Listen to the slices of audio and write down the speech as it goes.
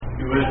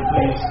would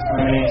please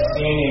remain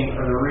standing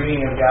for the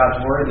reading of God's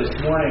Word this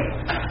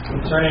morning.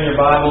 Turning your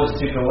Bibles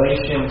to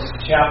Galatians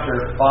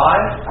chapter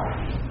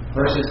 5,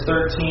 verses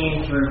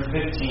 13 through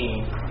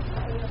 15.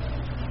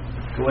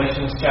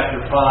 Galatians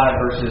chapter 5,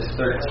 verses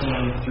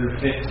 13 through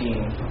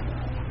 15.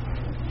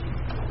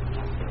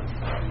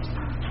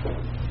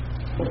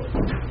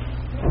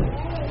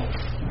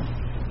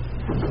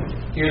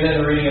 Hear then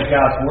the reading of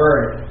God's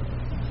Word.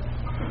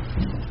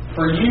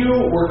 For you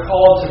were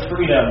called to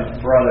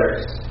freedom,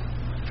 brothers.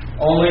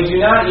 Only do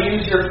not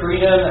use your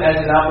freedom as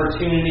an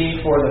opportunity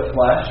for the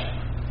flesh,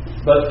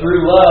 but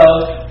through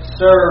love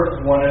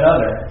serve one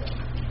another.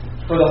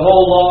 For the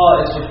whole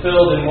law is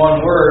fulfilled in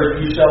one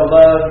word, you shall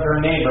love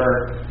your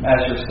neighbor as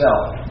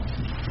yourself.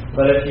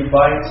 But if you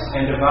bite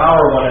and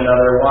devour one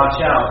another, watch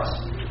out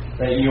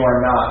that you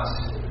are not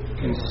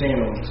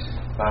consumed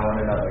by one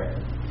another.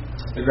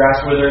 The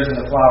grass withers and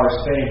the flowers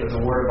fade, but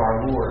the word of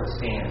our Lord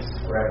stands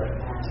forever.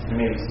 You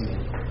may be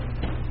seated.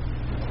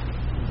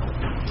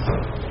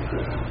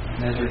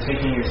 And as you're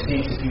taking your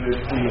seats, if you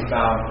would please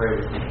bow and pray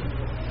with me.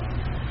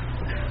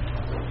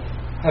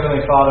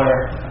 Heavenly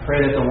Father, I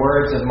pray that the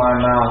words of my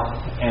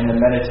mouth and the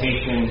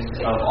meditations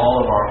of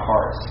all of our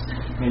hearts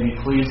may be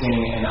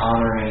pleasing and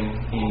honoring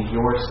in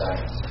your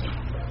sight,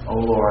 O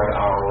Lord,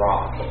 our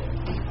rock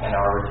and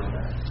our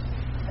Redeemer.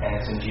 And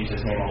it's in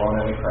Jesus' name alone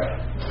that we pray.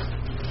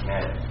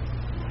 Amen.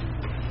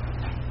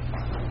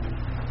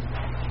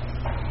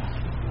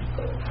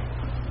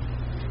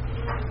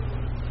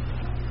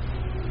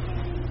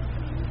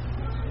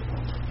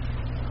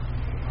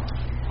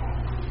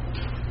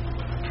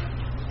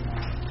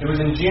 It was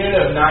in June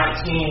of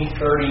 1939.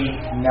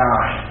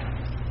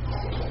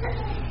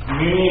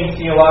 Union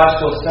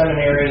Theological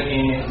Seminary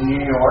in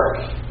New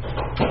York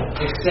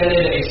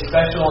extended a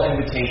special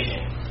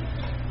invitation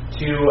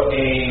to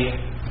a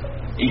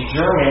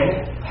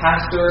German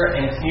pastor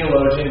and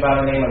theologian by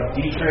the name of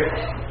Dietrich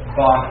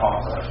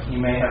Bonhoeffer.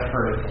 You may have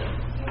heard of him.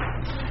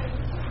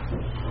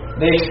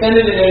 They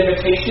extended an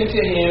invitation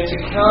to him to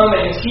come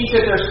and teach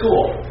at their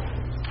school.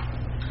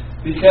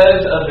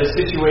 Because of the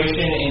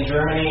situation in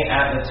Germany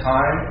at the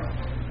time,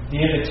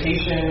 the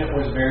invitation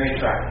was very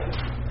attractive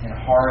and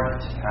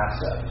hard to pass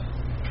up.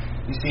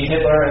 You see,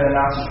 Hitler and the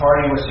Nazi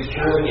Party were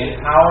securely in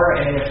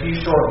power, and in a few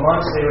short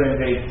months they would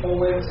invade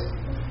Poland,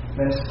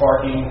 then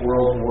sparking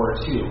World War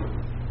II.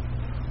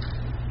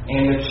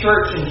 And the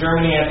church in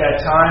Germany at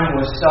that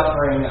time was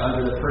suffering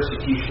under the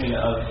persecution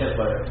of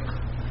Hitler.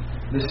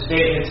 The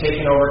state had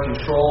taken over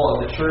control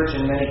of the church,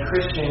 and many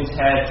Christians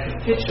had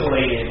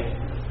capitulated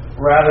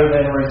rather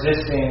than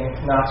resisting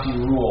Nazi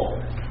rule.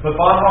 But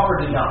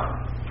Bonhoeffer did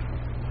not.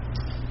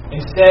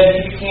 Instead,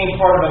 he became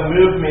part of a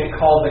movement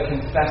called the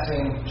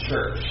Confessing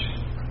Church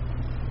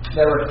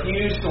that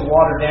refused to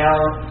water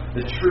down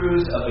the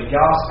truths of the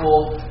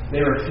gospel. They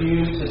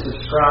refused to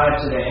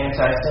subscribe to the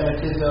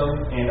anti-Semitism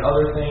and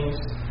other things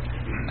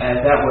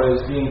and that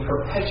was being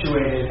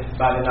perpetuated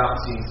by the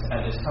Nazis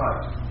at this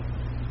time.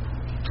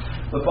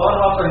 But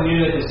Bonhoeffer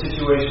knew that the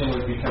situation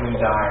was becoming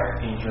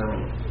dire in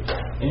Germany.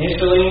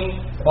 Initially,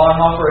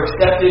 Bonhoeffer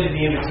accepted the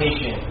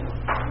invitation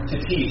to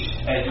teach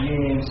at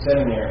Union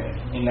Seminary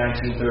in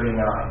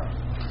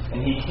 1939.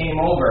 And he came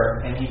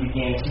over and he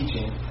began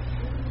teaching.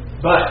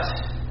 But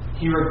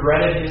he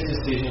regretted his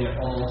decision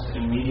almost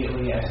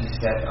immediately as he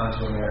stepped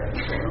onto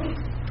American soil.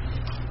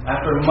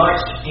 After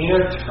much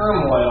inner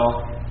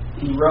turmoil,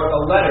 he wrote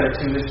a letter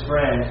to his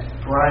friend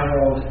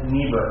Reinhold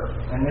Niebuhr.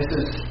 And this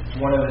is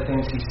one of the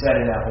things he said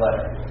in that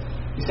letter.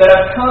 He said,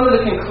 "I've come to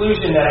the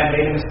conclusion that I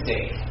made a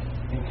mistake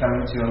in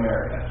coming to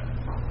America.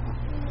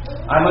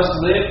 I must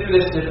live through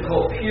this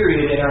difficult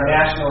period in our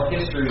national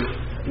history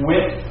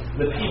with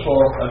the people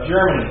of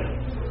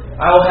Germany.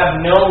 I will have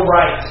no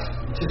right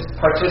to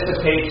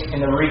participate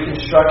in the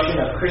reconstruction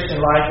of Christian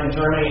life in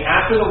Germany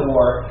after the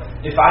war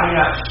if I do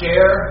not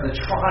share the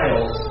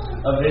trials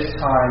of this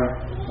time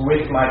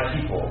with my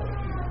people.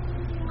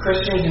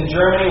 Christians in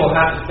Germany will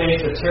have to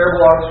face the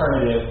terrible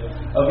alternative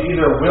of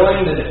either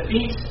willing the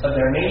defeat of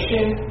their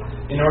nation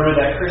in order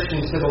that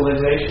Christian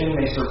civilization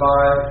may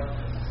survive,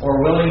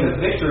 or willing the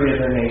victory of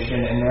their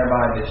nation and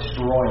thereby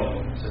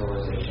destroying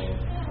civilization.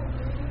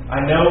 I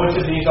know which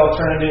of these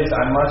alternatives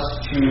I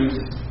must choose,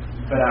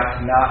 but I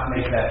cannot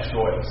make that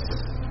choice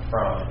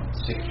from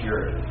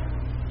security."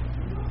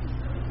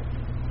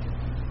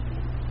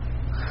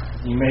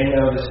 You may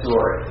know the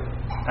story.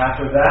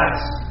 After that,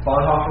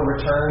 Bonhoeffer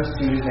returns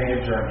to his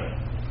native Germany,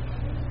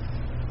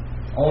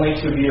 only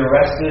to be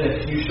arrested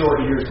a few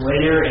short years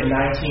later in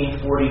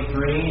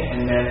 1943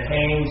 and then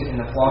hanged in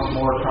the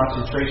Flossmoor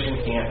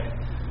concentration camp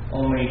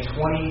only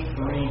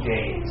 23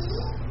 days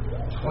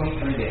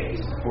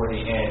before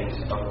the end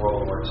of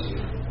World War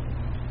II.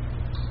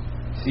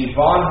 See,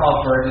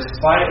 Bonhoeffer,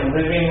 despite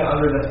living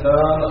under the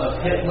thumb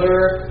of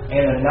Hitler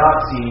and the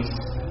Nazis,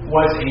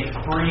 was a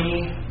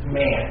free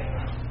man.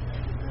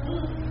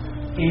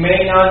 He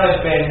may not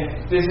have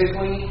been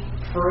physically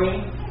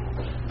free,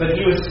 but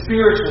he was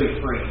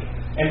spiritually free.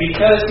 And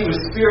because he was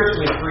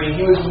spiritually free,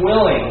 he was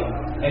willing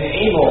and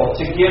able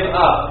to give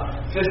up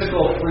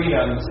physical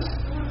freedoms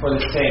for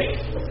the sake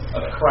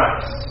of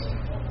Christ.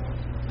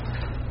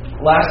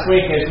 Last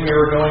week, as we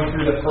were going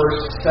through the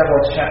first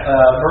several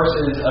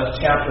verses of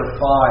chapter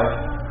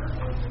 5,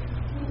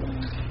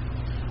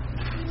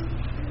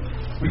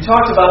 we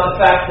talked about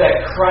the fact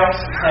that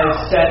Christ has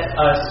set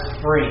us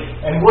free.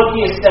 And what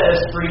He has set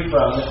us free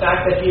from. The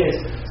fact that He has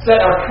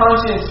set our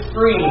conscience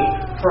free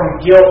from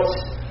guilt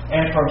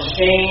and from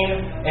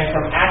shame and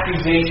from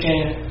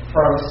accusation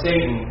from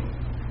Satan.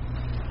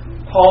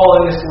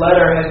 Paul in this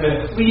letter has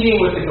been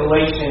pleading with the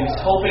Galatians,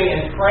 hoping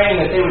and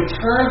praying that they would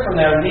turn from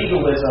their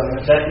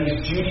legalism that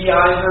these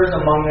Judaizers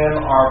among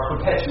them are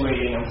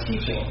perpetuating and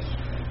teaching.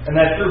 And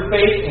that through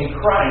faith in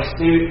Christ,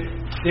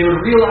 they would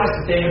realize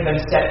that they have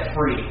been set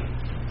free.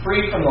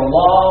 Free from the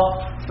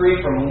law, free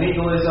from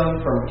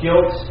legalism, from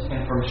guilt,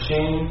 and from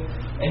shame.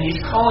 And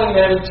He's calling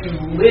them to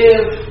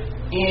live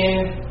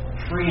in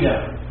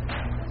freedom.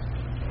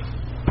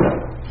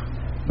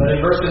 But in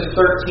verses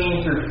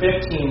 13 through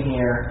 15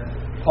 here,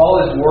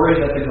 Paul is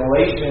worried that the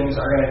Galatians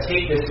are going to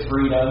take this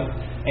freedom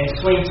and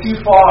swing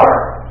too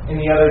far in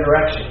the other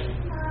direction.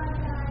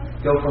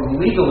 Go from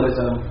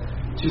legalism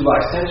to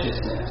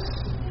licentiousness.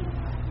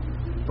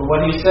 But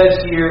what he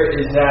says here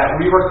is that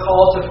we were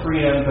called to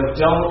freedom, but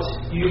don't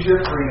use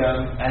your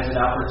freedom as an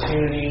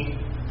opportunity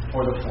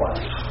for the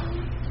flesh.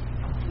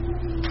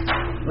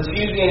 Let's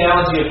use the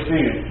analogy of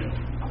food.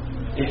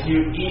 If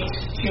you eat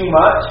too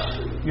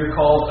much, you're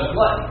called a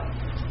glutton.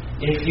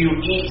 If you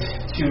eat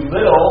too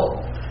little,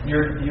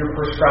 you're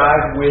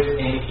prescribed with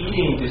an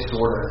eating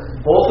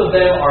disorder. Both of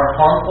them are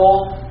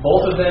harmful.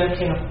 Both of them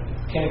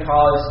can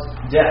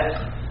cause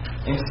death.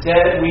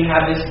 Instead, we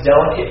have this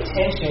delicate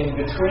tension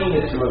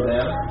between the two of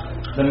them,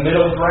 the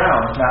middle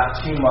ground,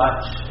 not too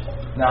much,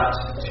 not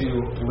too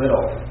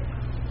little.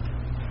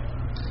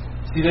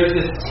 See, there's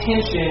this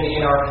tension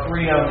in our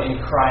freedom in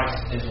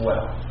Christ as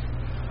well.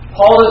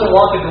 Paul doesn't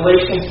want the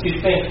Galatians to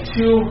think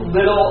too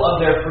little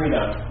of their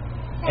freedom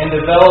and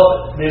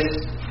develop this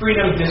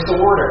freedom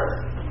disorder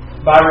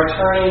by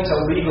returning to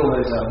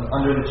legalism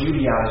under the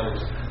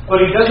Judaizers.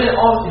 But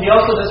he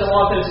also doesn't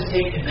want them to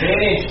take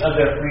advantage of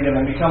their freedom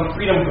and become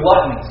freedom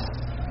gluttons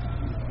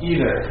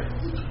either.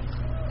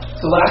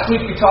 So last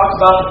week we talked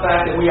about the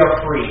fact that we are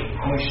free,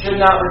 and we should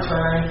not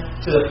return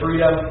to the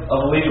freedom of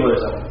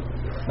legalism.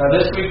 Now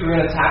this week we're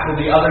going to tackle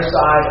the other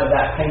side of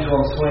that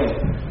pendulum swing.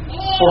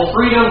 For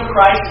freedom,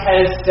 Christ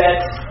has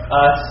set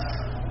us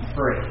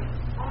free.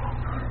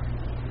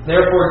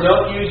 Therefore,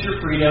 don't use your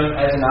freedom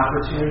as an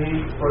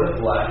opportunity for the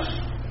flesh,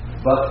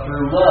 but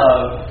through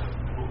love,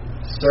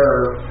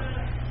 serve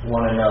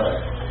one another.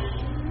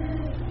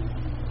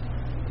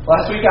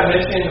 Last week I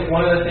mentioned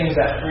one of the things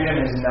that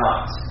freedom is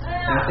not.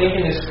 And I think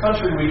in this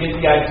country we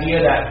get the idea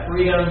that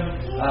freedom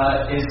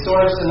is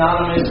sort of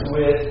synonymous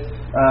with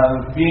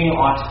being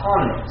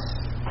autonomous.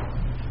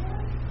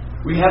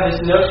 We have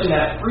this notion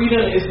that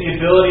freedom is the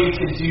ability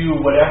to do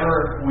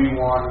whatever we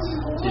want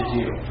to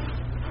do.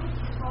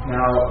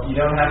 Now, you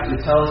don't have to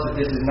tell us that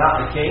this is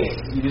not the case.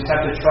 You just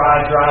have to try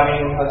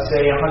driving, let's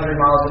say, 100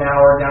 miles an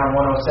hour down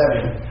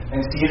 107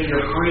 and see if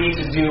you're free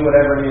to do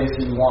whatever it is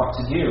you want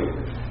to do.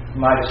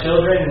 My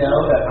children know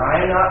that I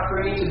am not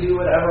free to do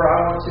whatever I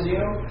want to do,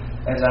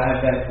 as I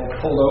have been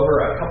pulled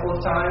over a couple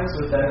of times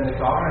with them in the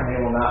car, and they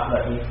will not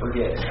let me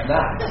forget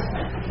that.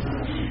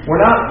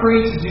 We're not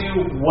free to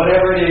do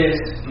whatever it is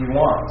we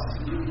want.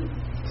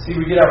 See,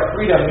 we get our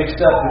freedom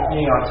mixed up with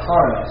being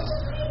autonomous.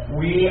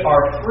 We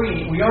are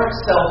free. We aren't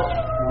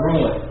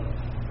self-ruling.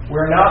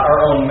 We're not our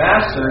own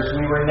masters.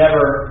 We were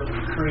never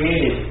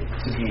created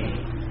to be.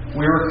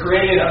 We were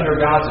created under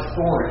God's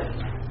authority,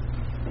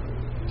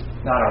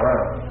 not our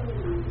own.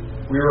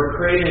 We were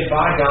created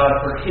by God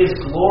for His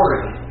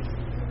glory,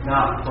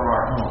 not for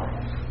our own.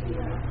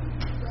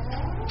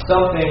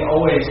 Something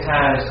always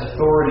has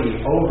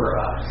authority over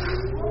us.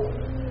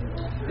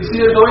 You see,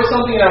 there's always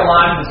something in our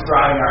lives that's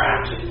driving our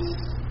actions.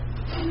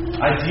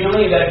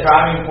 Ideally, that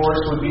driving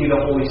force would be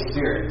the Holy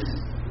Spirit,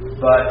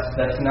 but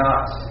that's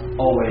not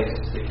always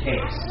the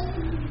case.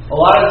 A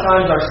lot of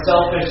times our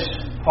selfish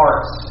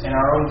hearts and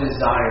our own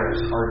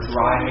desires are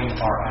driving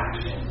our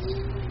actions.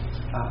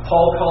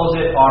 Paul calls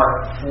it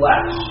our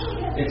flesh.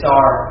 It's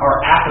our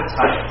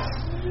appetites.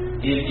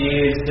 It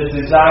is the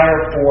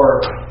desire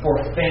for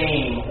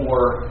fame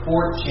or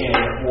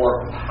fortune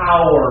or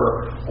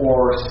power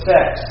or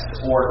sex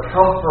or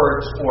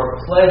comfort or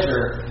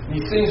pleasure.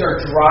 These things are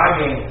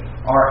driving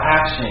our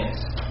actions.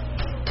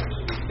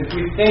 If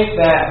we think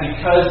that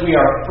because we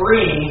are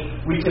free,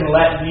 we can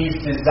let these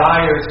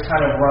desires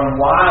kind of run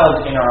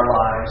wild in our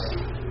lives,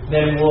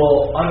 then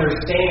we'll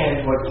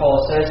understand what Paul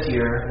says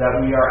here, that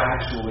we are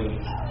actually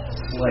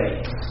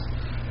slaves.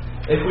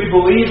 If we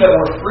believe that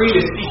we're free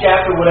to seek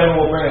after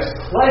whatever will bring us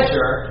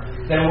pleasure,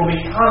 then we'll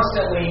be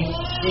constantly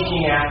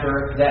seeking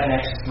after that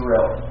next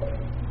thrill.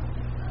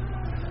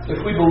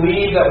 If we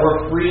believe that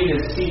we're free to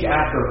seek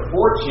after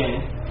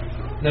fortune,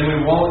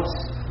 then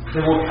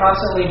we'll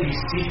constantly be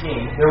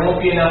seeking. There won't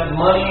be enough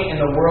money in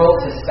the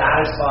world to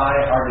satisfy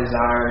our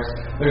desires.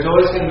 There's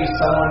always going to be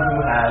someone who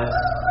has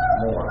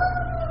more.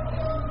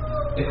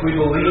 if we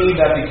believe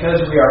that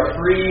because we are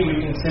free,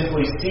 we can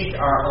simply seek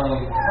our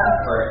own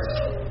comfort,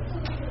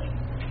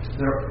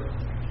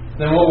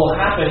 then what will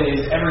happen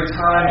is every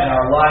time in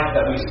our life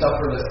that we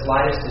suffer the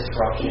slightest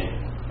disruption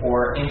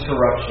or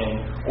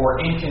interruption or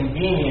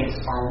inconvenience,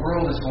 our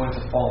world is going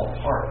to fall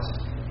apart.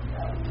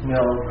 No,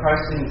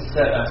 Christ didn't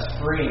set us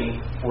free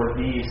for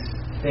these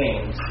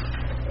things.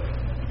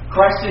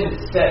 Christ didn't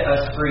set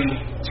us free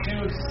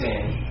to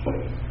sin.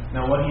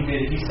 No, what He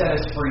did, He set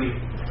us free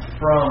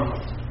from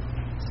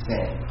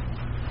sin.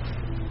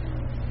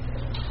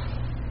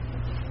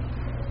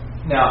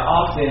 Now,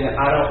 often,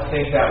 I don't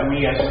think that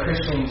we as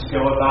Christians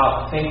go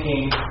about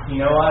thinking, you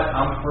know what,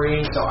 I'm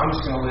free, so I'm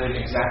just going to live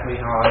exactly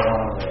how I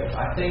want to live.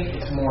 I think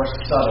it's more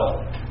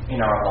subtle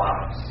in our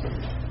lives.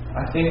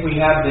 I think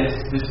we have this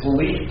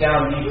belief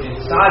down deep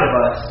inside of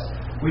us.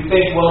 We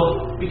think,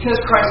 well, because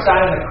Christ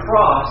died on the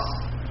cross,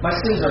 my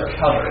sins are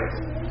covered.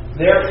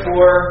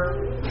 Therefore,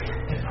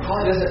 it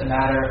probably doesn't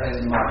matter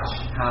as much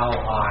how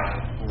I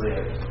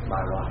live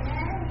my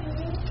life.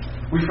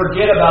 We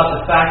forget about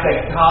the fact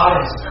that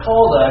God has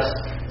called us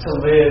to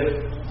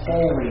live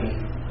holy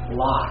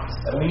lives.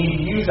 That we need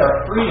to use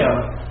our freedom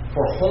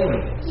for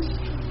holiness.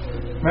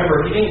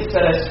 Remember, He didn't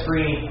set us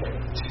free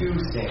to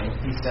sin.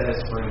 He set us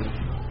free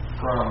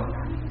from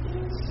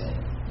sin.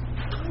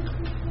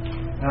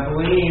 And I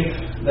believe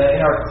that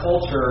in our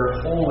culture,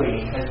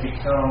 holy has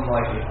become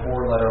like a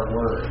four-letter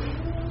word.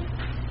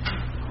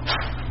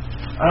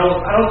 I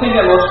don't think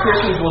that most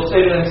Christians will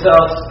say to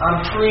themselves,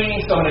 I'm free,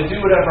 so I'm going to do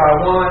whatever I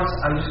want.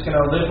 I'm just going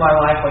to live my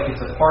life like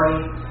it's a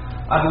party.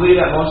 I believe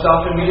that most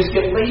often we just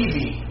get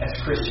lazy as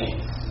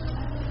Christians.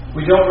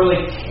 We don't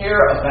really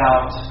care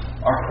about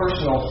our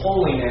personal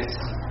holiness,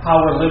 how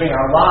we're living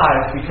our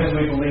lives, because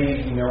we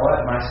believe, you know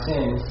what, my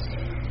sins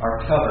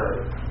are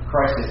covered.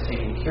 Christ has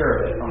taken care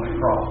of it on the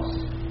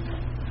cross.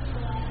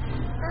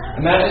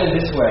 Imagine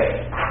it this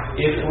way.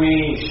 If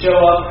we show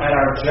up at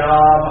our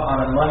job on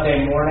a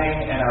Monday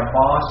morning and our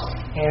boss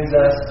hands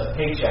us a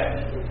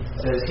paycheck,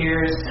 says,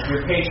 here's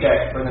your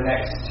paycheck for the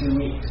next 2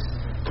 weeks.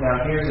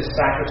 Now here's a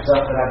stack of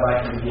stuff that I'd like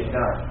you to get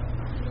done.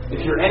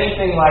 If you're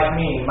anything like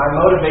me, my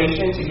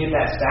motivation to get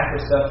that stack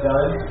of stuff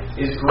done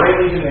is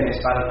greatly diminished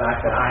by the fact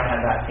that I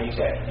have that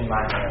paycheck in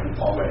my hand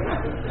already.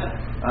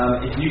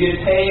 If you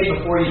get paid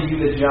before you do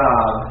the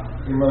job,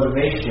 your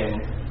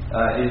motivation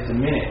is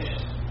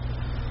diminished.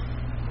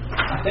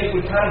 I think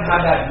we kind of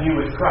have that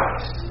view with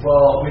Christ.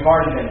 Well, we've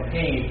already been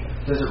paid.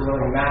 Does it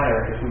really matter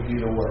if we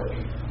do the work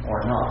or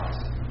not?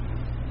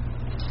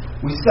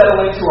 We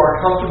settle into our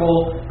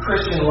comfortable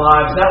Christian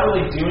lives, not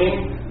really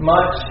doing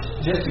much,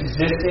 just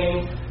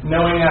existing,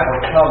 knowing that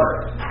we're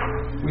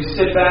covered. We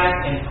sit back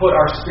and put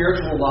our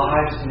spiritual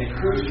lives into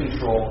cruise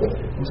control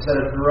instead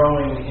of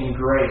growing in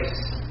grace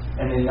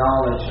and in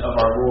knowledge of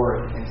our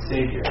Lord and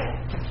Savior.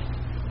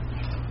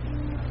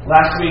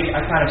 Last week,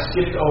 I kind of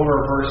skipped over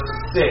verse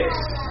 6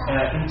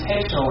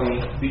 intentionally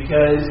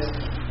because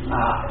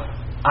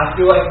I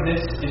feel like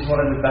this is one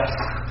of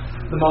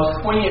the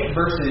most poignant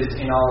verses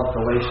in all of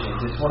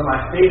Galatians. It's one of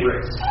my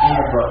favorites in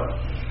the book.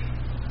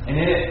 And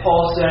in it,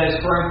 Paul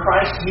says, for in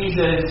Christ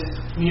Jesus,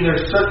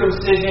 neither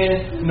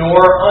circumcision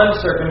nor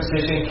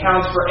uncircumcision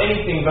counts for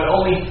anything, but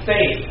only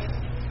faith,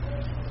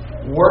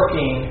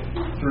 working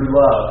through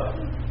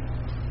love.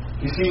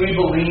 You see, we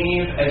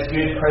believe as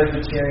good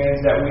Presbyterians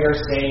that we are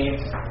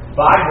saved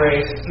by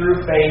grace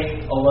through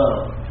faith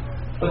alone.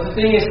 But the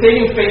thing is,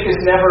 saving faith is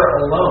never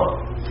alone.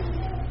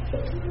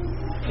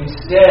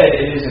 Instead,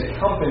 it is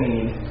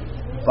accompanied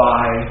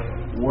by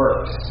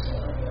works.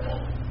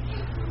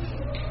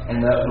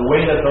 And the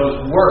way that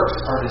those works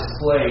are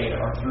displayed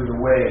are through the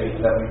way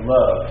that we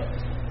love.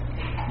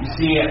 You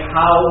see,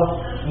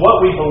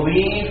 what we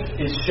believe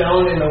is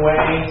shown in the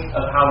way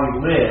of how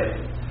we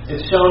live.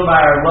 It's shown by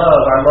our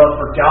love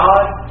for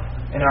God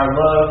and our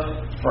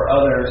love for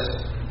others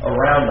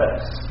around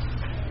us.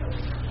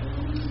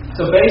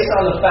 So based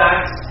on the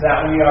fact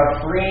that we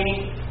are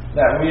free,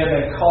 that we have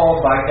been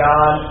called by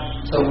God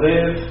to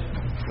live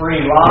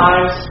free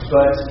lives,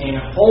 but in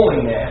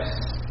holiness,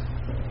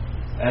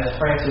 as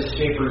Francis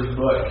Schaeffer's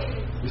book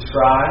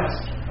describes,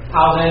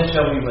 how then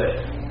shall we live?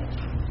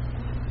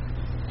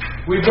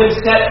 We've been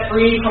set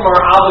free from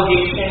our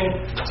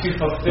obligation to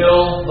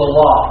fulfill the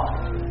law.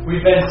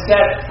 We've been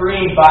set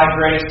free by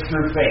grace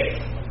through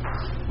faith.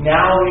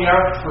 Now we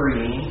are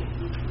free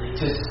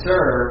to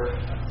serve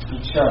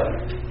each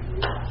other.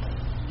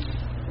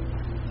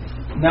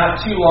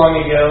 Not too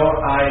long ago,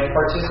 I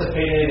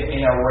participated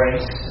in a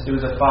race. It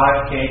was a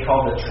 5K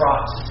called the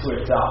Trot to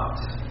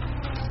Adopt.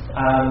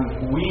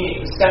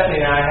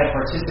 Stephanie and I had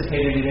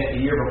participated in it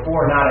the year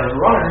before, not as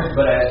runners,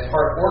 but as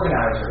park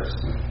organizers.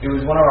 It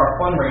was one of our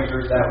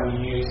fundraisers that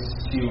we used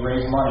to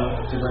raise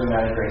money to bring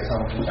United Grace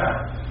home to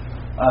town.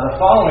 The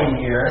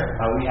following year,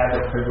 we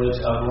had the privilege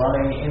of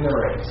running in the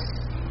race.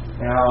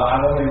 Now,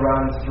 I've only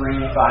run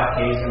 3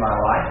 5Ks in my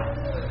life,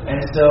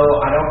 and so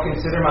I don't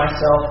consider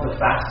myself the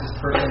fastest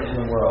person in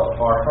the world,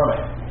 far from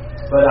it.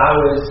 But I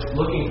was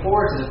looking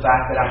forward to the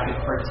fact that I could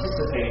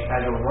participate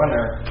as a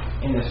runner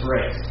in this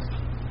race.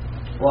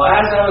 Well,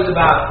 as I was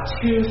about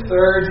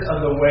 2/3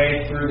 of the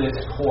way through this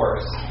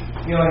course,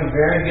 feeling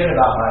very good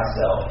about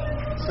myself,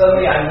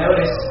 suddenly I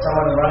noticed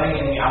someone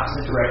running in the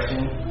opposite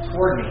direction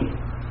toward me.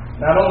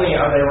 Not only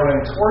are they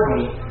running toward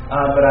me,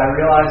 but I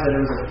realized that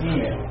it was a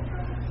female.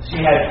 She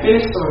had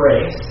finished the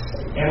race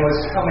and was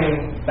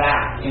coming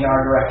back in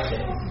our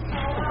direction.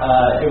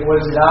 It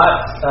was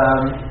not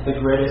the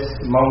greatest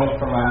moment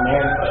for my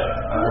manhood,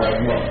 I will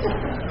admit.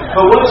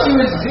 But what she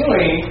was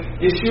doing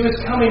is she was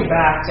coming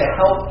back to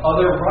help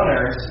other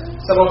runners,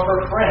 some of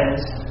her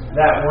friends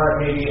that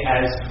weren't maybe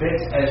as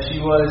fit as she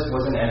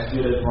wasn't as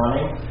good at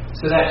running,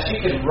 so that she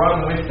could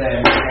run with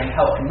them and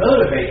help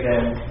motivate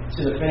them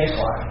to the finish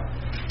line.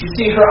 You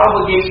see, her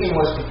obligation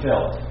was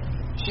fulfilled.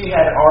 She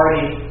had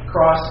already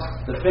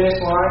crossed the finish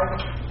line,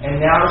 and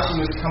now she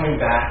was coming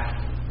back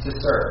to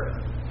serve,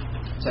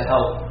 to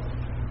help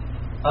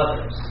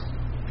others.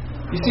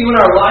 You see, when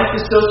our life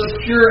is so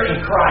secure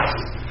in Christ,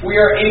 we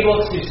are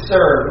able to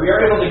serve. We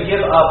are able to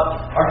give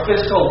up our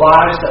physical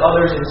lives to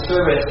others in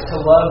service to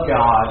love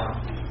God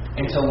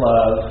and to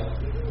love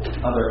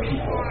other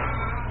people.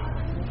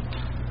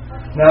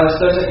 Now, this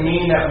doesn't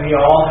mean that we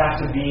all have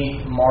to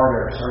be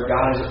martyrs, or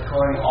God is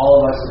calling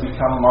all of us to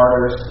become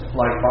martyrs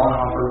like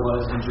Bonhoeffer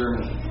was in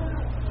Germany.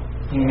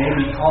 He may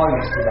be calling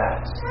us to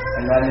that,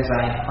 and that is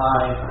a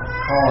high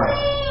calling.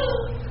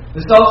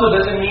 This also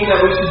doesn't mean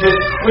that we should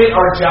just quit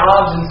our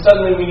jobs and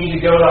suddenly we need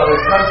to go to other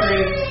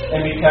countries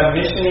and become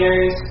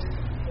missionaries.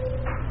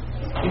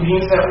 It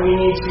means that we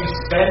need to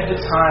spend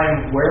the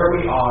time where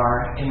we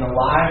are in the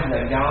lives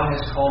that God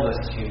has called us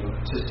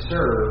to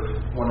serve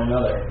one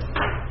another.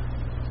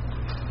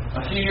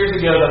 A few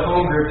years ago, the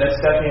home group that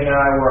Stephanie and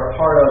I were a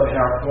part of in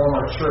our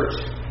former church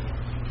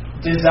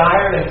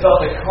desired and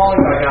felt the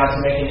calling by God to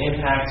make an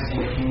impact in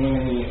the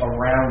community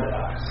around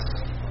us.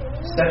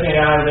 Stephanie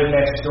and I live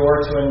next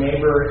door to a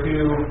neighbor who,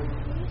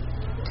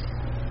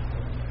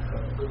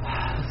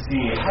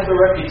 had the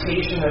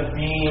reputation of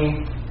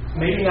being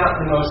maybe not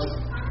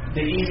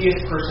the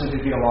easiest person to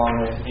get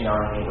along with in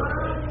our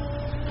neighborhood.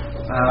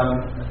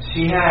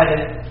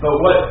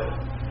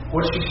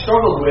 What she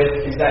struggled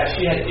with is that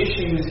she had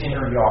issues in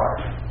her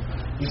yard.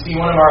 You see,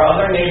 one of our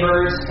other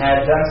neighbors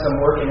had done some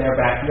work in their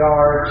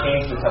backyard,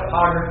 changed the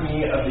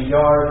topography of the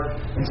yard,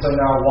 and so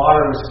now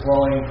water was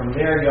flowing from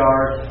their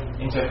yard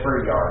into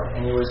her yard,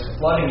 and it was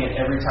flooding it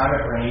every time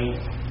it rained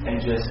and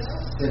just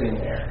sitting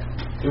there.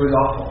 It was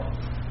awful.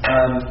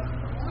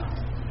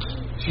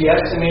 She got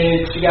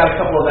a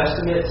couple of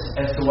estimates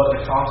as to what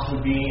the cost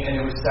would be,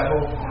 and it was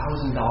several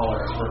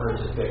 $1,000s for her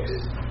to fix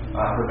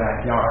her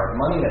backyard,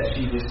 money that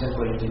she just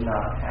simply did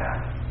not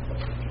have.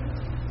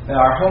 Now,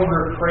 our home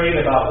group prayed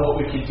about what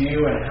we could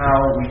do and how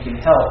we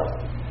could help,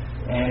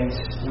 and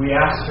we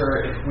asked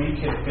her if we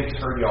could fix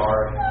her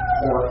yard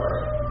for her.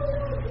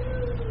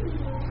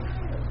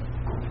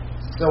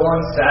 So on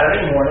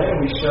Saturday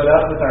morning, we showed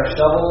up with our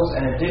shovels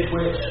and a ditch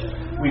witch.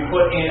 We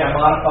put in a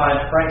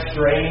modified French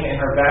drain in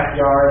her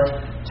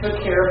backyard,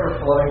 took care of her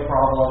flooding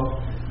problem,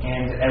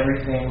 and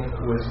everything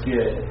was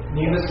good.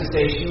 Needless to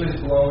say, she was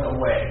blown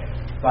away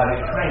by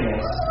the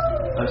kindness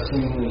of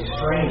seemingly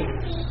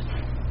strangers.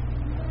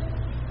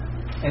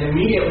 And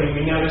immediately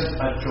we noticed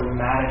a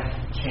dramatic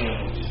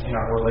change in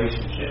our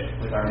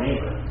relationship with our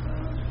neighbor.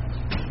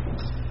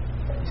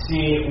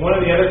 See, one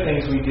of the other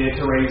things we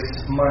did to raise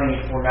money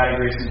for Maddie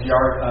Grace's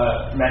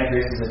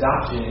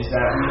adoption is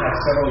that we had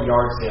several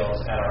yard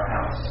sales at our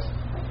house.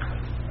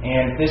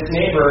 And this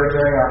neighbor,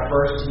 during our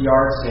first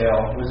yard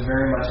sale, was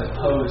very much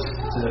opposed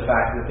to the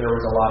fact that there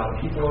was a lot of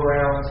people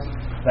around,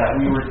 that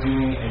we were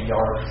doing a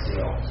yard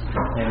sale.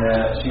 And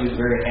she was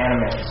very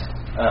adamant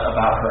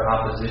about her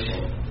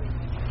opposition.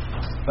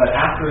 But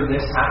after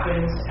this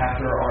happened,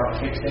 after our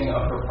fixing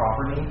of her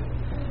property,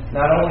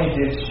 not only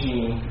did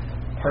she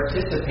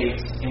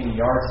participate in the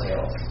yard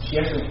sales, she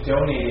actually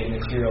donated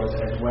materials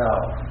as well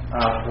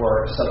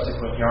for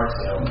subsequent yard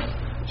sales.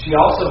 She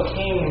also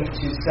came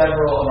to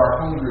several of our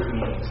home group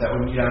meetings that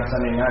would meet on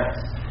Sunday nights,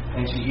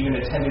 and she even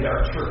attended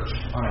our church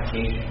on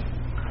occasion.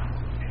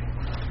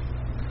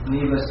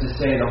 Needless to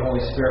say, the Holy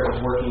Spirit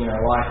was working in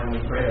our life, and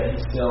we pray that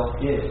He still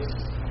is.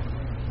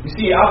 You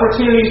see,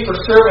 opportunities for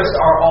service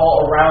are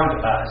all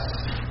around us,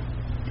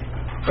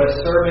 but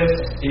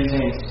service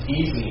isn't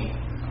easy.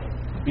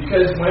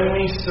 Because when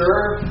we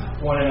serve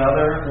one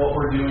another, what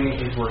we're doing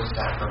is we're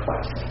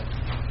sacrificing.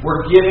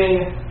 We're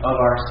giving of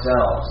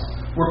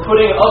ourselves. We're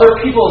putting other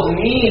people's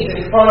needs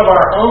in front of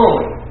our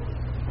own.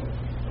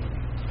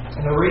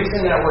 And the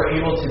reason that we're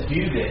able to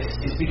do this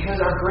is because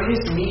our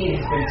greatest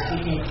need has been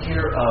taken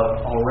care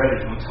of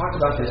already. We talked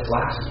about this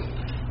last week.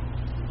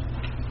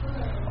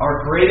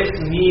 Our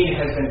greatest need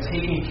has been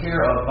taken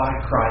care of by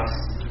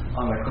Christ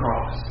on the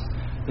cross.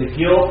 The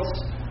guilt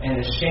and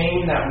the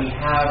shame that we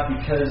have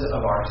because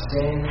of our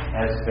sin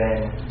has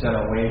been done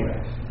away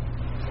with.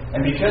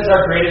 And because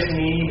our greatest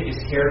need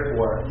is cared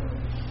for,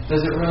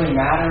 does it really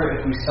matter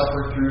if we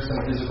suffer through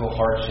some physical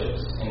hardships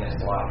in this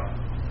life?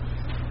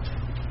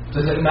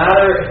 Does it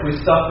matter if we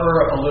suffer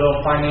a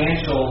little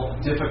financial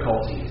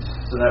difficulties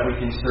so that we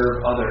can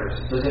serve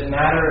others? Does it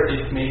matter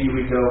if maybe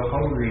we go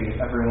hungry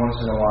every once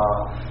in a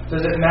while?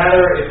 Does it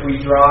matter if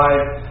we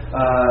drive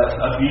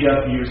a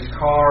beat-up used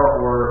car,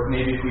 or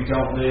maybe if we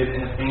don't live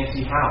in a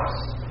fancy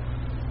house?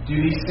 Do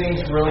these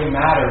things really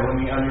matter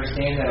when we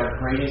understand that our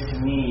greatest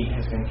need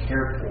has been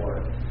cared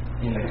for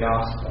in the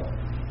gospel?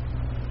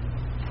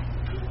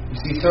 You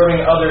see,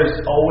 serving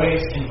others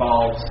always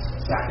involves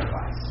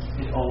sacrifice.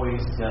 It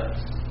always does.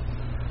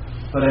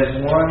 But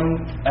as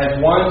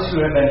ones who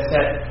have been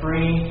set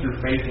free through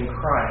faith in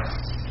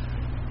Christ,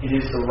 it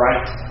is the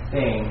right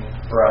thing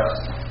for us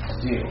to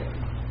do.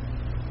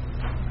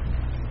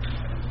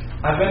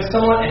 I've been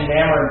somewhat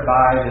enamored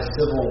by the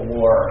Civil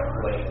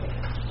War lately.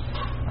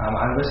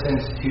 I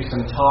listened to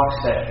some talks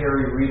that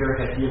Harry Reeder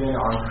had given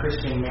on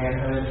Christian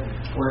manhood,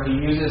 where he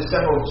uses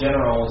several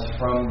generals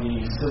from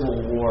the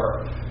Civil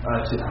War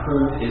to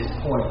prove his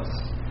points.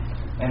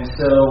 And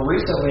so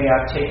recently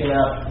I've taken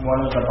up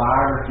one of the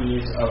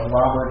biographies of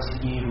Robert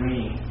E.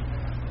 Lee.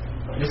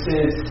 This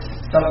is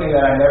something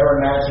that I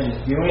never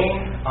imagined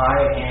doing. I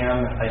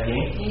am a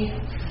Yankee,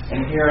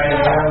 and here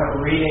I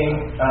am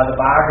reading the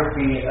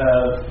biography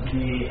of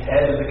the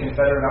head of the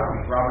Confederate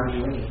Army, Robert E.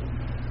 Lee.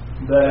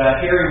 But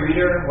Harry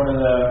Reeder, one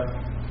of the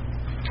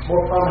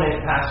more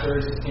prominent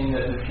pastors in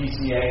the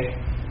PCA,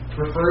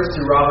 refers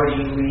to Robert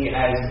E. Lee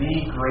as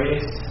the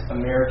greatest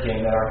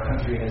American that our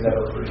country has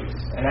ever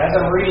produced. And as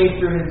I'm reading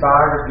through his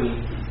biography,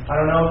 I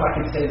don't know if I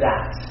could say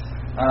that,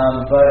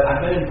 but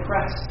I've been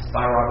impressed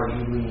by Robert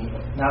E. Lee.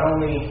 Not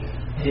only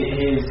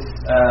his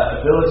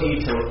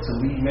ability to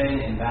lead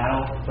men in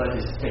battle, but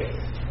his faith.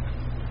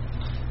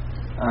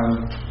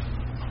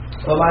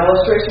 But my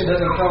illustration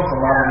doesn't come from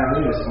Robert E.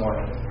 Lee this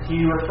morning.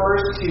 He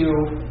refers to,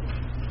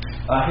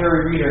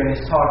 Harry Reeder in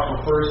his talk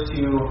refers to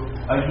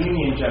a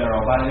Union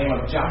general by the name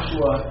of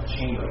Joshua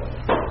Chamberlain.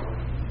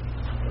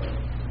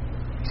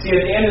 See,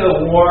 at the end of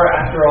the war,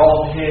 after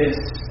all of his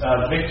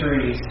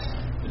victories,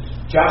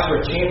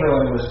 Joshua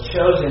Chamberlain was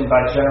chosen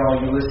by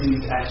General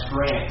Ulysses S.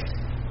 Grant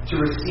to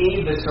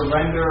receive the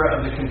surrender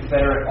of the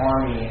Confederate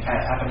Army at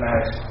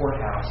Appomattox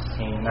Courthouse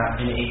in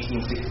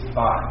 1865.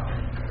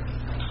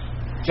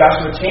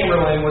 Joshua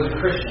Chamberlain was a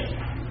Christian.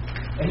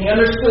 And he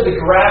understood the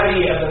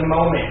gravity of the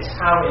moment,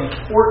 how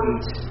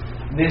important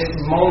this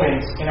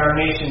moment in our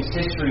nation's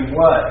history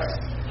was.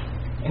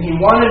 And he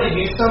wanted to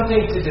do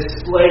something to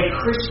display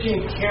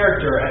Christian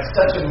character at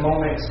such a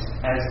moment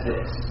as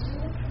this.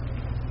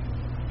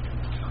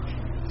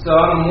 So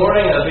on the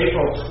morning of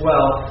April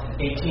 12th,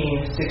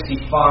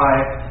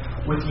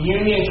 1865, with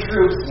Union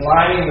troops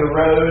lining the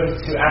road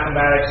to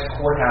Appomattox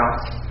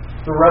Courthouse,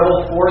 the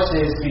rebel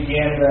forces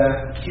began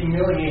the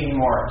humiliating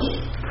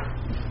march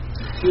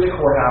to the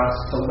courthouse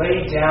to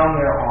lay down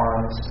their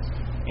arms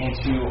and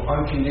to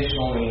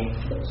unconditionally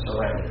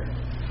surrender.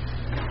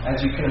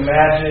 As you can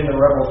imagine, the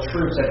rebel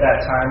troops at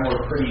that time were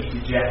pretty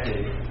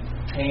dejected,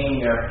 hanging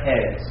their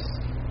heads.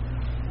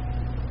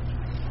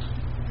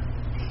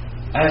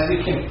 As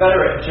the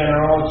Confederate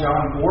General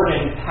John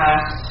Gordon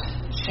passed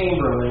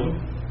Chamberlain,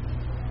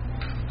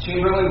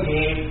 Chamberlain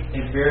gave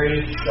a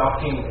very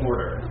shocking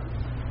order.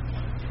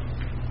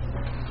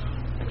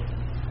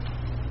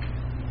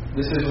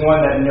 This is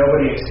one that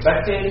nobody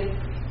expected.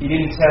 He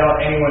didn't tell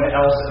anyone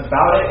else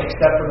about it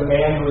except for the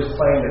man who was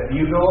playing the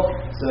bugle,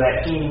 so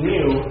that he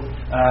knew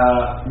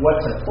what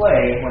to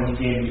play when he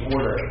gave the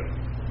order.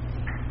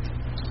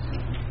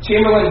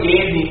 Chamberlain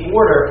gave the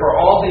order for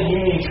all the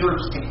Union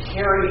troops to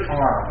carry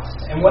arms.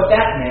 And what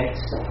that meant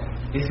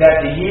is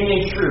that the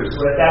Union troops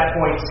would at that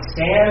point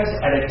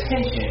stand at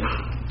attention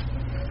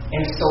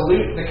and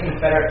salute the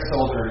Confederate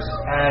soldiers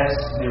as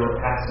they were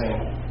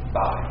passing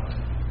by.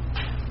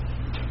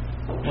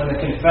 When the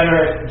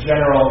Confederate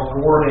General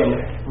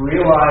Gordon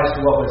realized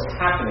what was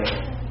happening,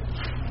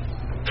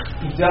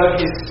 he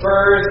dug his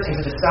spurs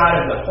into the side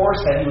of the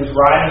horse that he was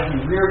riding.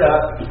 He reared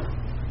up,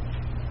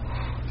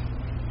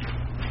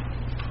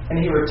 and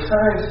he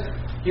returned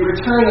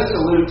the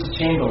salute to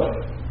Chamberlain.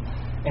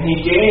 And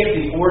he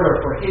gave the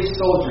order for his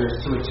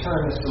soldiers to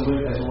return the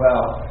salute as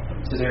well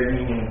to their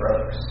Union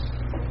brothers.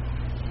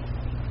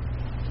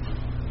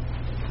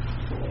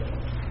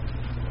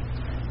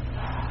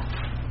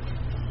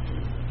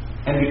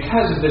 And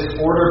because of this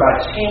order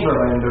by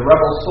Chamberlain, the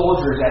rebel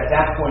soldiers at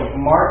that point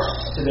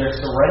marched to their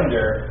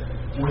surrender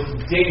with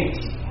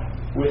dignity,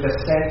 with a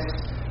sense,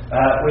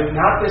 with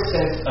not this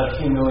sense of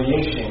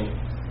humiliation,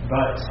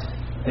 but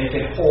they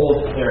could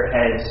hold their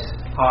heads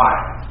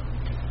high.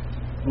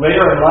 Later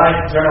in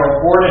life, General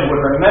Gordon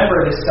would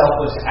remember this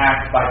selfless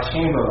act by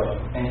Chamberlain,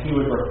 and he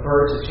would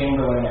refer to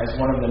Chamberlain as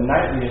one of the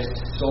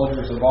knightliest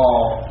soldiers of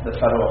all the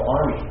Federal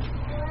Army.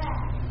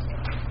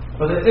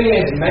 But the thing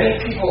is, many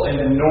people in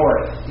the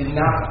North did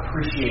not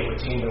appreciate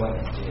what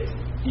Chamberlain did.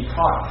 He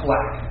caught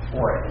flack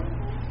for it.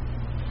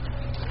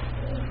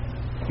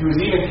 He was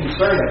even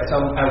concerned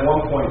at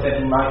one point that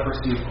he might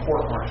receive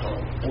court-martial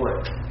for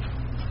it.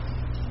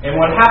 And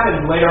what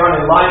happened later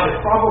on in life,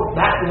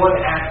 that one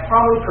act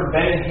probably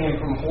prevented him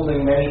from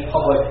holding many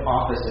public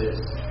offices.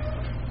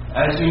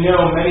 As you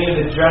know, many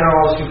of the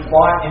generals who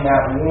fought in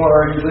that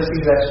war,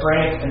 Ulysses S.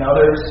 Grant and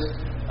others,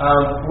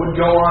 would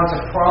go on to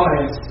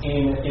prominence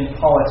in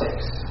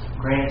politics,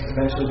 Grant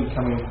eventually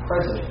becoming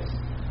president.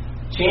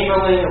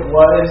 Chamberlain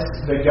was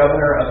the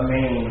governor of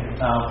Maine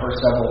for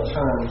several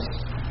terms,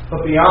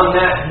 but beyond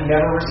that, he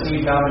never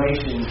received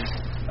nominations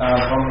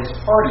from his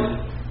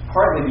party,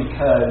 partly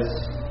because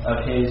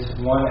of his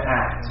one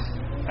act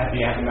at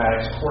the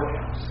Appomattox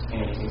Courthouse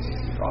in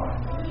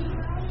 1865.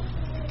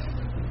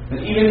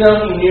 But even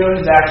though he knew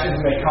his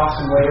actions may cost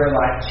him later in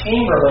life,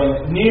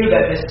 Chamberlain knew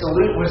that this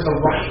salute was the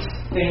right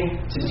thing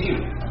to do.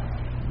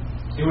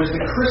 It was the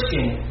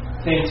Christian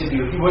thing to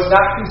do. He was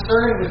not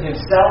concerned with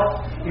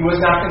himself. He was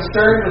not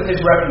concerned with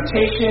his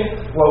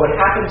reputation, what would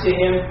happen to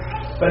him,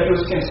 but he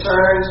was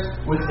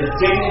concerned with the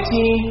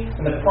dignity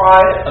and the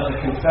pride of the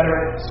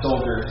Confederate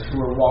soldiers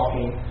who were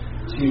walking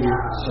to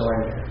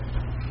surrender.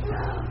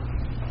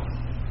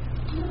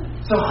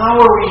 So how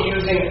are we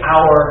using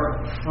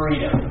our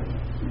freedom?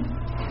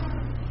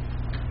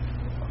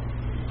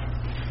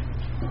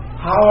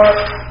 How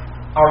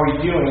are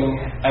we doing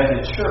as a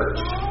church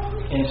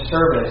in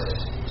service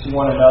to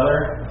one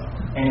another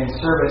and in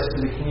service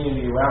to the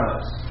community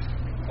around us?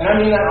 And I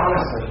mean that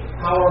honestly.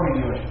 How are we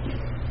doing?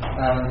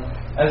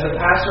 As the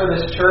pastor of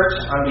this church,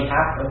 on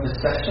behalf of this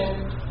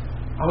section,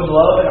 I would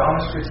love an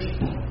honest critique.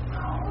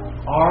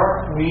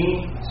 Are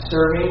we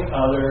serving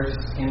others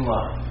in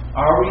love?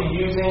 Are we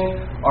using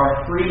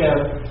our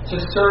freedom to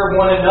serve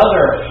one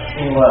another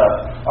in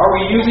love? Are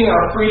we using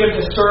our freedom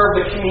to serve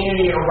the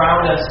community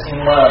around us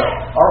in love?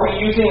 Are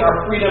we using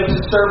our freedom to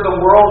serve the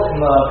world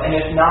in love? And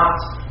if not,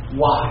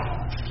 why?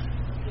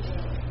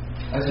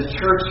 As a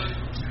church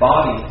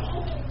body,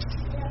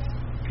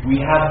 we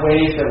have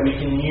ways that we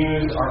can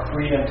use our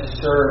freedom to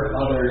serve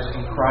others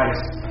in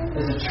Christ.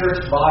 As a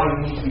church body,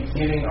 we need to be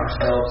giving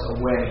ourselves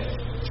away.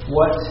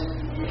 What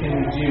can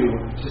we do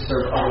to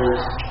serve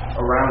others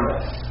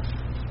around us?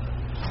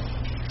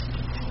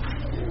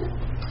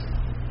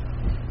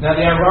 Now,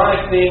 the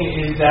ironic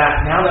thing is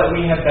that now that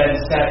we have been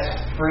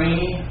set free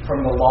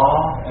from the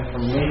law and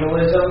from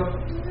legalism,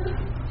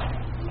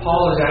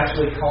 Paul is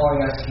actually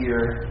calling us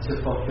here to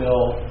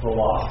fulfill the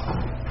law.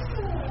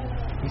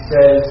 He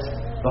says,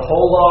 the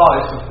whole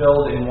law is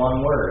fulfilled in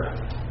one word,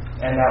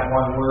 and that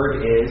one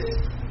word is,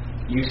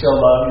 you shall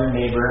love your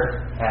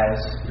neighbor as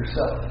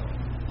yourself.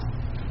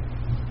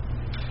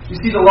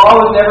 You see, the law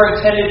was never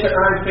intended to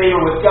earn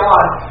favor with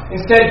God.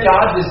 Instead,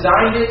 God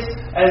designed it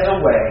as a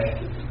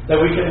way that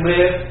we can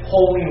live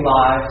holy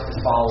lives as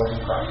followers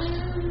of Christ.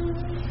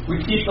 We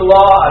keep the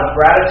law out of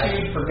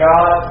gratitude to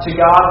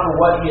God for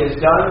what He has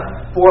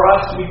done for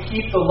us. We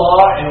keep the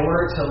law in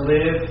order to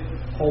live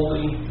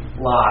holy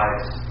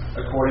lives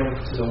according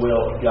to the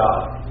will of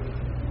God.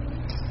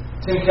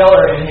 Tim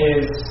Keller, in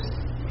his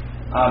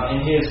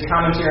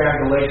commentary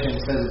on Galatians,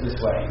 says it this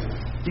way.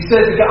 He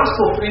says, the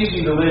gospel frees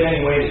you to live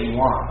any way that you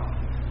want.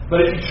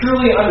 But if you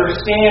truly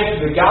understand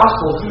through the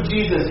gospel who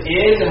Jesus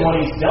is and what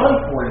He's done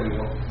for you,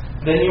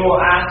 then you will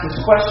ask this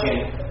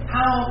question,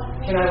 how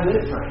can I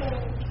live for Him?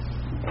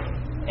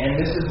 And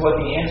this is what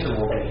the answer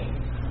will be.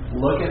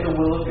 Look at the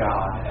will of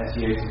God as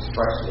He has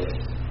expressed it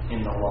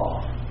in the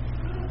law.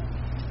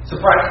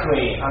 So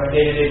practically, on a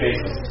day-to-day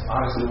basis,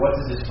 honestly, what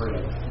does this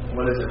freedom?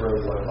 What does it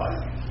really look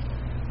like?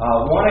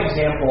 One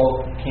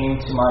example came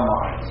to my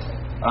mind,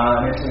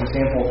 and it's an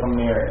example from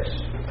marriage.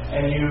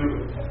 And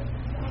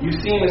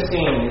you've seen the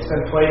scene. It's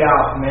been played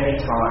out many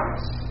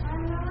times.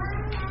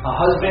 A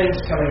husband's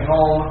coming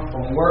home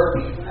from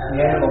work at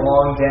the end of a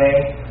long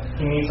day.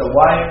 He meets a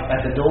wife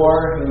at the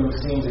door who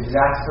seems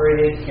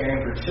exasperated, caring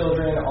for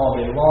children all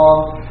day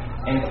long,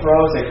 and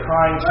throws a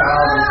crying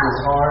child into his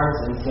arms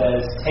and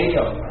says, take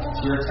him,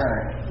 it's your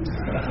turn.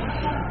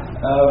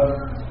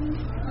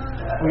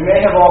 We may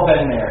have all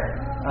been there.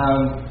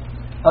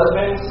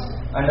 Husbands,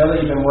 I know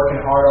that you've been working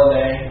hard all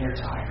day and you're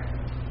tired.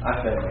 I've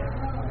been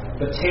there.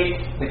 But take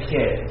the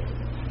kid.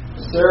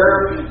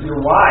 Serve your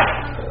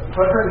wife.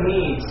 Put her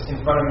needs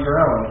in front of your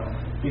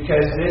own,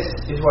 because this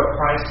is what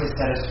Christ has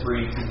set us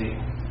free to do.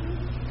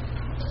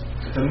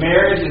 If a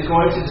marriage is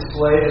going to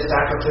display the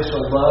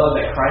sacrificial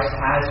love that Christ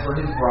has for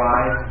His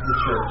bride, the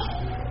church,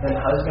 then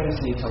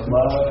husbands need to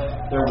love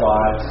their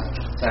wives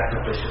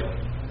sacrificially.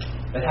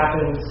 It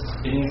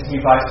needs to be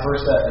vice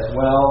versa as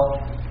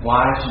well.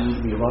 Wives, you need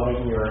to be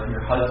loving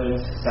your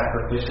husbands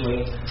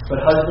sacrificially,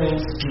 but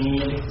husbands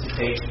need to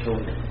take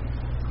the lead.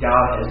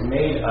 God has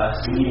made us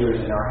leaders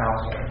in our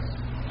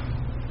households.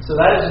 So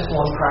that is just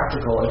one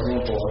practical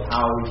example of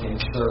how we can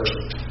serve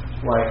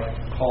like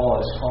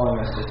Paul is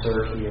calling us to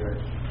serve here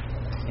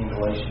in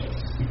Galatians.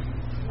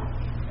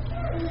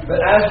 But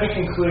as we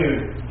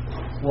conclude,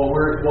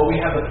 what we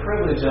have the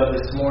privilege of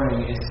this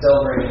morning is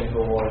celebrating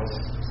the Lord's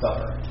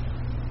Supper.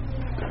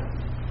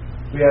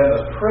 We have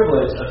the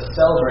privilege of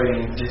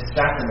celebrating this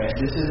sacrament.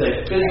 This is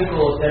a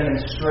physical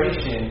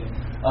demonstration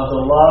of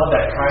the love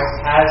that Christ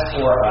has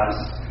for us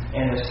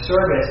and the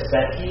service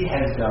that He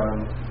has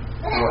done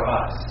for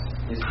us,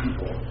 His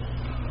people.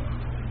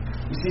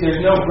 You see,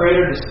 there's no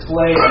greater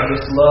display of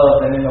this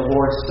love than in the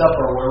Lord's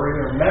Supper, where we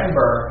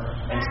remember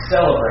and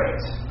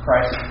celebrate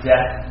Christ's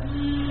death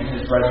and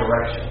His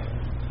resurrection.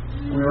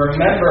 We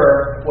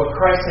remember what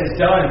Christ has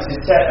done to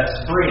set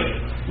us free.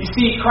 You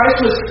see, Christ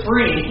was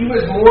free. He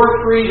was more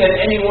free than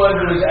anyone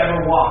who has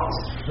ever walked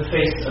the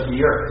face of the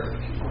earth.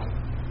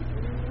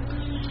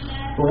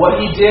 But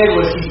what he did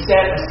was he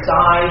set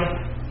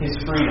aside his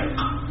freedom.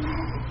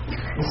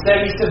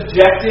 Instead, he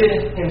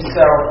subjected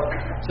himself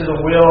to the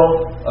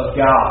will of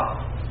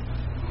God.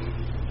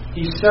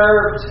 He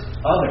served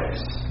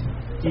others.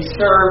 He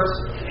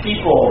served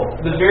people,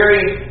 the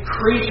very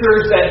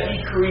creatures that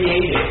he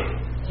created.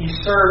 He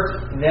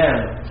served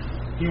them.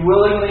 He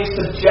willingly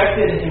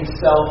subjected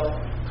himself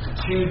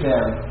to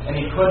them, and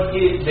he put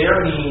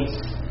their needs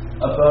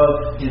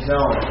above his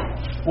own.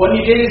 What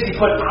he did is he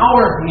put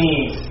our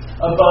needs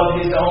above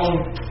his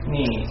own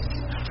needs.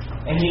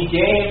 And he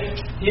gave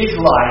his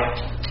life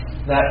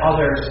that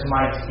others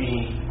might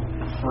be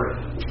free.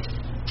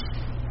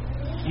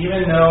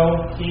 Even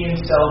though he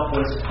himself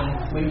was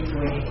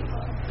completely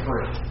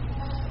free.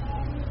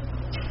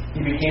 He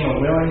became a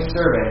willing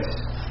servant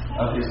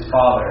of his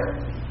Father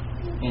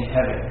in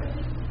heaven.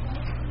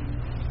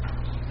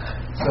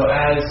 So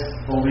as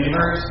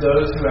believers,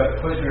 those who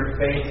have put your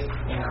faith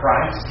in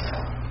Christ,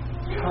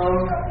 come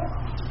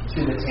to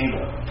the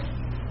table.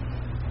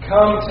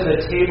 Come to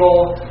the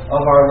table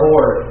of our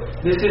Lord.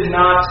 This is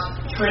not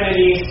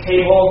Trinity's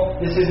table.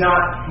 This is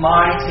not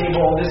my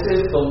table. This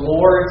is the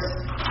Lord's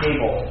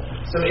table.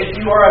 So if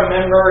you are a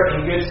member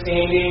in good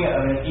standing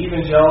of an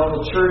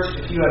evangelical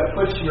church, if you have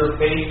put your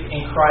faith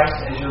in Christ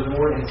as your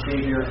Lord and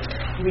Savior,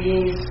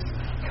 please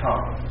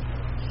come.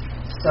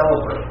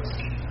 Celebrate.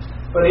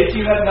 But if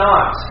you have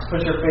not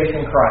put your faith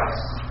in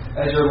Christ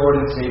as your Lord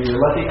and Savior,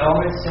 let the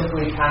elements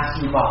simply pass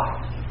you by.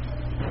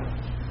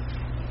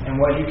 And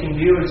what you can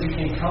do is you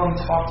can come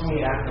talk to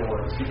me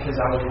afterwards, because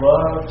I would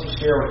love to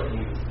share with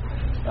you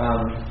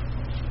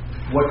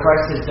what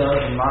Christ has done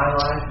in my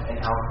life and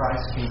how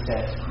Christ can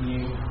set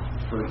you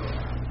free.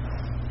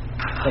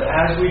 But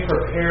as we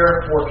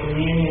prepare for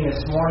communion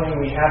this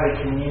morning, we have a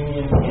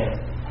communion hymn.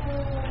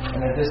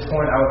 And at this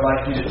point, I would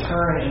like you to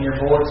turn in your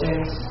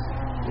bulletins.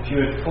 If you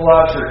would pull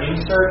out your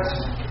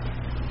inserts,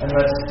 and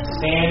let's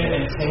stand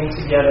and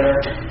sing together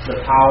the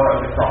power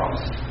of the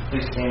cross.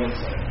 Please stand and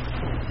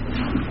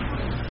sing.